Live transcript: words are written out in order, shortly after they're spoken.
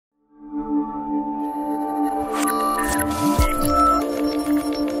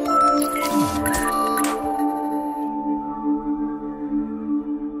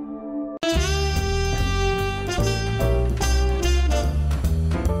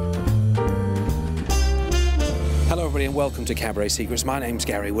everybody, and welcome to Cabaret Secrets. My name's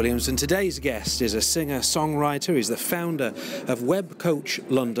Gary Williams, and today's guest is a singer-songwriter. He's the founder of Web Coach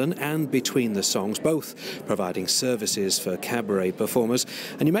London and Between the Songs, both providing services for cabaret performers.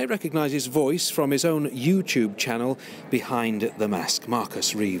 And you may recognise his voice from his own YouTube channel, Behind the Mask.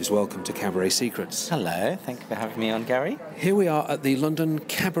 Marcus Reeves, welcome to Cabaret Secrets. Hello, thank you for having me on, Gary. Here we are at the London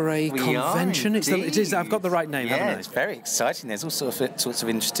Cabaret Convention. It is. I've got the right name, haven't I? Yeah, it's very exciting. There's all sorts of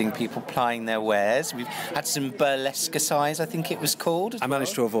interesting people plying their wares. We've had some burlesque-size, I think it was called. I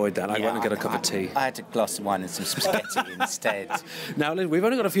managed to avoid that. I went and got a cup of tea. I had a glass of wine and some spaghetti instead. Now, we've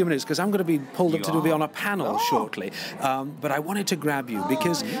only got a few minutes because I'm going to be pulled up to be on a panel shortly. But I wanted to grab you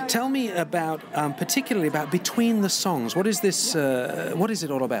because tell me about, particularly about Between the Songs. What is this? What is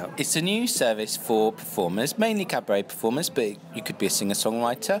it all about? It's a new service for performers, mainly cabaret performers, but you could be a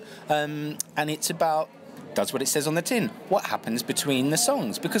singer-songwriter. And it's about does what it says on the tin. What happens between the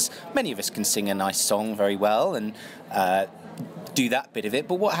songs? Because many of us can sing a nice song very well and do that bit of it,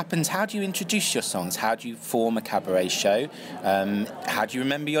 but what happens? How do you introduce your songs? How do you form a cabaret show? How do you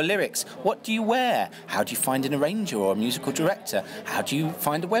remember your lyrics? What do you wear? How do you find an arranger or a musical director? How do you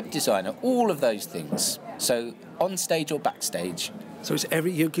find a web designer? All of those things. So on stage or backstage. So it's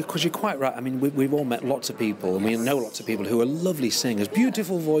because you're quite right. I mean, we've all met lots of people, and we know lots of people who are lovely singers,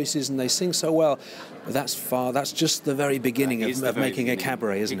 beautiful voices, and they sing so well. But that's just the very beginning of making a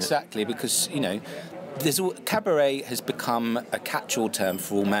cabaret, isn't it? Exactly, because, you know, cabaret has become a catch-all term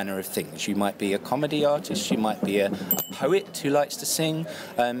for all manner of things. You might be a comedy artist, you might be a poet who likes to sing.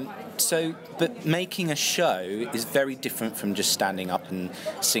 But making a show is very different from just standing up and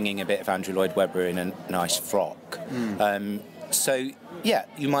singing a bit of Andrew Lloyd Webber in a nice frock. So, yeah,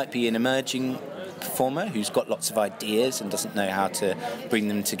 you might be an emerging performer who's got lots of ideas and doesn't know how to bring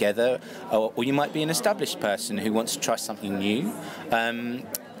them together, or you might be an established person who wants to try something new.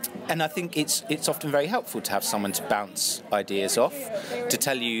 And I think it's often very helpful to have someone to bounce ideas off, to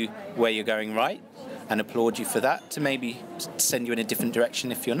tell you where you're going right, and applaud you for that, to maybe send you in a different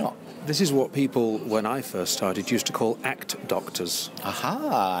direction if you're not. This is what people, when I first started, used to call act doctors.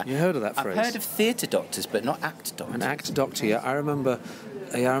 Aha! You heard of that phrase? I've heard of theatre doctors, but not act doctors. An act doctor, yeah. I remember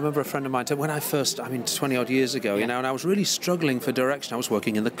a friend of mine, when I first, 20-odd years ago, you know, and I was really struggling for direction. I was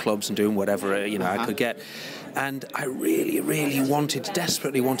working in the clubs and doing whatever, I could get. And I really, really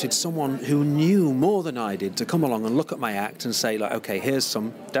desperately wanted someone who knew more than I did to come along and look at my act and say, like, okay, here's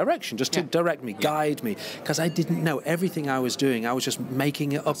some direction, just to direct me, guide me. Because I didn't know everything I was doing. I was just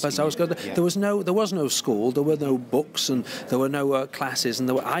making it up as I was going. There was no school, there were no books, and there were no classes, and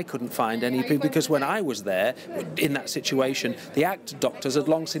I couldn't find any, because when I was there, in that situation, the act doctors had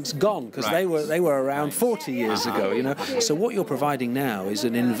long since gone, because they were around 40 years ago, you know. So what you're providing now is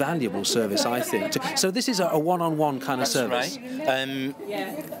an invaluable service, I think. So this is a one-on-one kind of service. Right.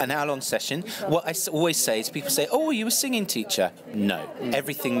 An hour-long session. What I always say is, people say, "Oh, are you a singing teacher?" No,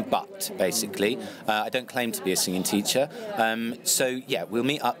 everything but, basically. I don't claim to be a singing teacher. So yeah, we'll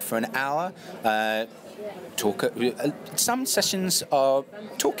meet up for an hour. Some sessions are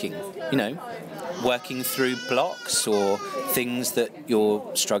talking, you know, working through blocks or things that you're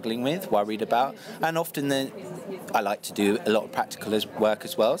struggling with, worried about, and often I like to do a lot of practical work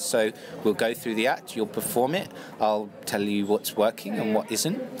as well. So we'll go through the act, you'll perform it, I'll tell you what's working and what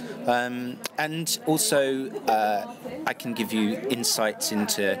isn't, and also I can give you insights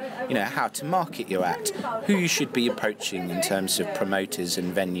into, you know, how to market your act, who you should be approaching in terms of promoters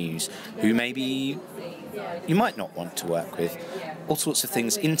and venues, who maybe you might not want to work with. All sorts of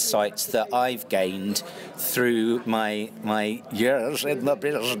things, insights that I've gained through my years in the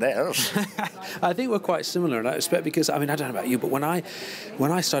business. I think we're quite similar in that respect, because, I mean, I don't know about you, but when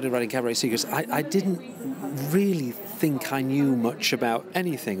I started writing Cabaret Secrets, I didn't really think I knew much about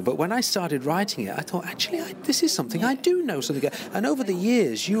anything. But when I started writing it, I thought, actually, this is something I do know something. And over the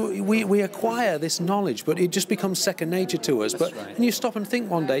years, we acquire this knowledge, but it just becomes second nature to us. And you stop and think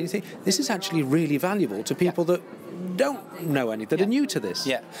one day, and you think, this is actually really valuable to people that don't know anything, that are new to this.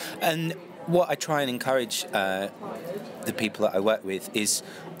 Yeah, and what I try and encourage the people that I work with is,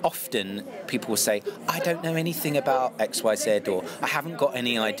 often people will say, I don't know anything about XYZ, or I haven't got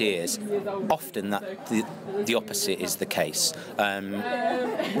any ideas. Often the opposite is the case.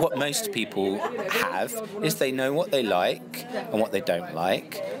 What most people have is they know what they like and what they don't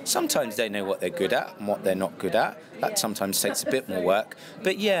like. Sometimes they know what they're good at and what they're not good at. That sometimes takes a bit more work.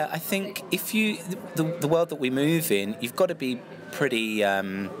 But yeah, I think if the world that we move in, you've got to be pretty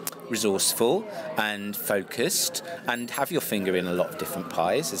resourceful and focused and have your finger in a lot of different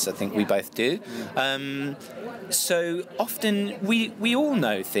pies, as I think we both do. So often we all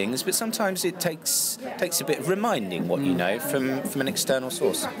know things, but sometimes it takes a bit of reminding what you know from an external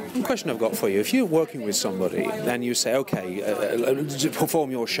source. One question I've got for you: if you're working with somebody and you say, "Okay,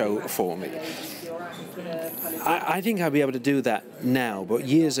 perform your show for me," I think I'd be able to do that now, but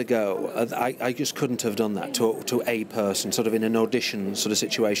years ago, I just couldn't have done that to a person, sort of in an audition sort of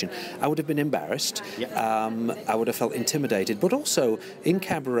situation. I would have been embarrassed. Yep. I would have felt intimidated, but also in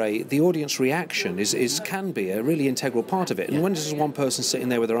cabaret, the audience reaction can be a really integral part of it. And when there's one person sitting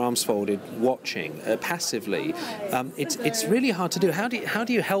there with their arms folded, watching passively, it's really hard to do. How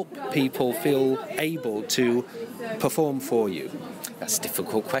do you help people feel able to perform for you? That's a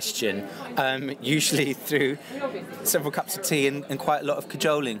difficult question. Usually through several cups of tea and quite a lot of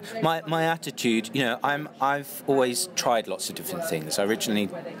cajoling. My attitude, I've always tried lots of different things. I originally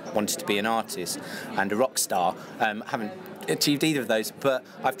wanted to be an artist and a rock star. Haven't achieved either of those, but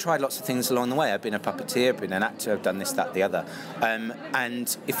I've tried lots of things along the way. I've been a puppeteer, I've been an actor, I've done this, that, the other.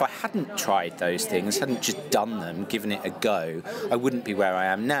 And if I hadn't tried those things, hadn't just done them, given it a go, I wouldn't be where I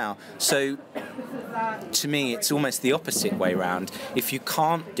am now. So to me, it's almost the opposite way round. If you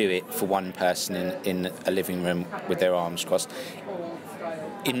can't do it for one person in a living room with their arms crossed,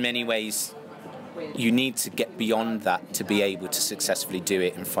 in many ways, you need to get beyond that to be able to successfully do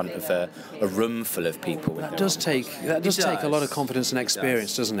it in front of a room full of people. That does take a lot of confidence and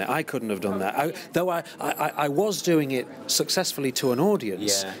experience, doesn't it? I couldn't have done that. I was doing it successfully to an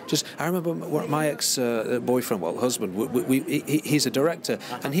audience. Yeah. I remember my ex-boyfriend, husband, he's a director,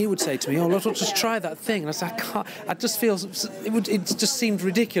 and he would say to me, "Oh, let's just try that thing." And I said, "I can't." I just feel it just seemed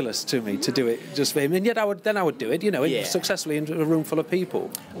ridiculous to me to do it just for him, and yet I would do it, successfully in a room full of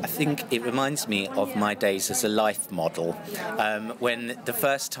people. I think it reminds me of my days as a life model. When the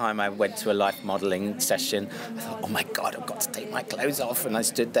first time I went to a life modelling session, I thought, oh my God, I've got to take my clothes off. And I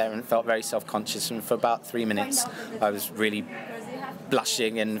stood there and felt very self-conscious. And for about 3 minutes, I was really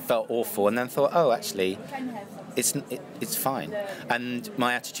blushing and felt awful. And then thought, oh, actually, it's fine. And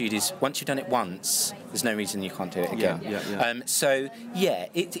my attitude is, once you've done it once, there's no reason you can't do it again.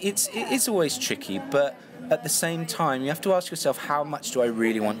 It's always tricky, but at the same time, you have to ask yourself, how much do I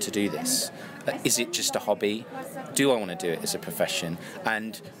really want to do this? Is it just a hobby? Do I want to do it as a profession?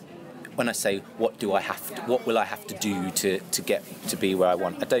 And when I say what will I have to do to get to be where I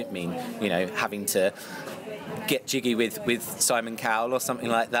want, I don't mean having to get jiggy with Simon Cowell or something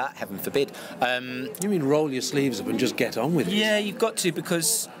like that. Heaven forbid. You mean roll your sleeves up and just get on with it? Yeah, you've got to,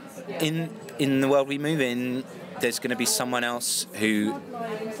 because in the world we move in, there's going to be someone else who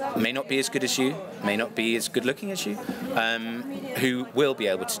may not be as good as you, may not be as good looking as you, who will be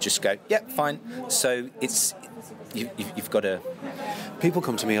able to just go, yeah, fine. So you've got to. People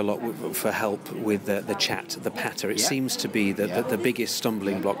come to me a lot for help with the chat, the patter. It seems to be the biggest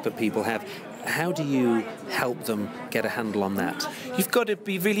stumbling block that people have. How do you help them get a handle on that? You've got to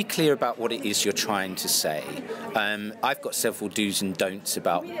be really clear about what it is you're trying to say. I've got several do's and don'ts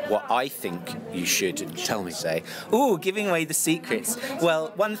about what I think you should and shouldn't say. Ooh, giving away the secrets.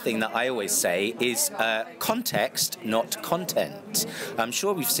 Well, one thing that I always say is context, not content. I'm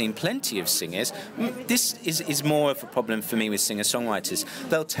sure we've seen plenty of singers. This is more of a problem for me with singer-songwriters.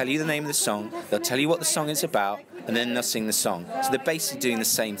 They'll tell you the name of the song, they'll tell you what the song is about, and then they'll sing the song. So they're basically doing the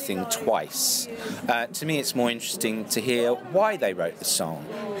same thing twice. To me, it's more interesting to hear why they wrote the song,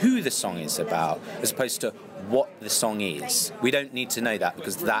 who the song is about, as opposed to what the song is. We don't need to know that,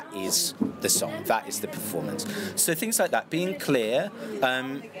 because that is the song, that is the performance. So things like that, being clear.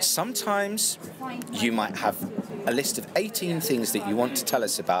 Sometimes you might have a list of 18 things that you want to tell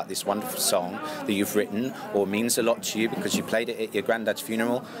us about this wonderful song that you've written or means a lot to you because you played it at your granddad's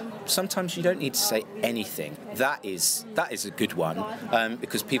funeral. Sometimes you don't need to say anything. That is a good one,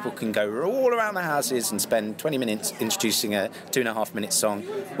 because people can go all around the houses and spend 20 minutes introducing a 2.5-minute song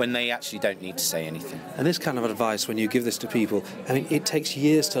when they actually don't need to say anything. And this kind of advice, when you give this to people, I mean, it takes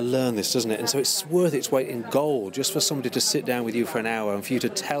years to learn this, doesn't it? And so it's worth its weight in gold just for somebody to sit down with you for an hour and for you to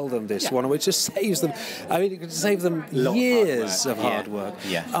tell them this one, which just saves them. I mean, it could save them years of hard work.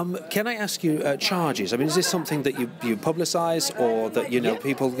 Yeah. Can I ask you charges? I mean, is this something that you publicise or that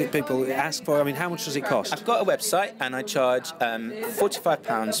people ask for? I mean, how much does it cost? I've got a website and I charge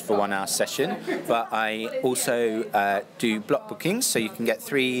 £45 for 1 hour session, but I also do block bookings, so you can get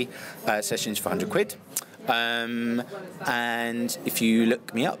 3 sessions for £100. And if you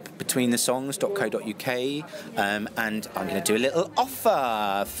look me up, betweenthesongs.co.uk, and I'm going to do a little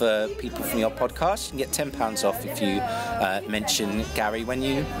offer for people from your podcast. You can get £10 off if you mention Gary when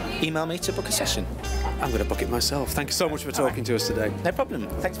you email me to book a session. I'm going to book it myself. Thank you so much for talking to us today. No problem.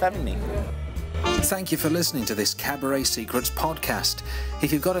 Thanks for having me. Thank you for listening to this Cabaret Secrets podcast.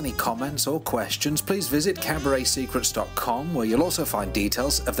 If you've got any comments or questions, please visit cabaretsecrets.com, where you'll also find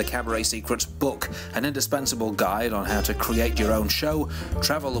details of the Cabaret Secrets book, an indispensable guide on how to create your own show,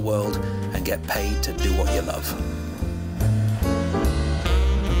 travel the world, and get paid to do what you love.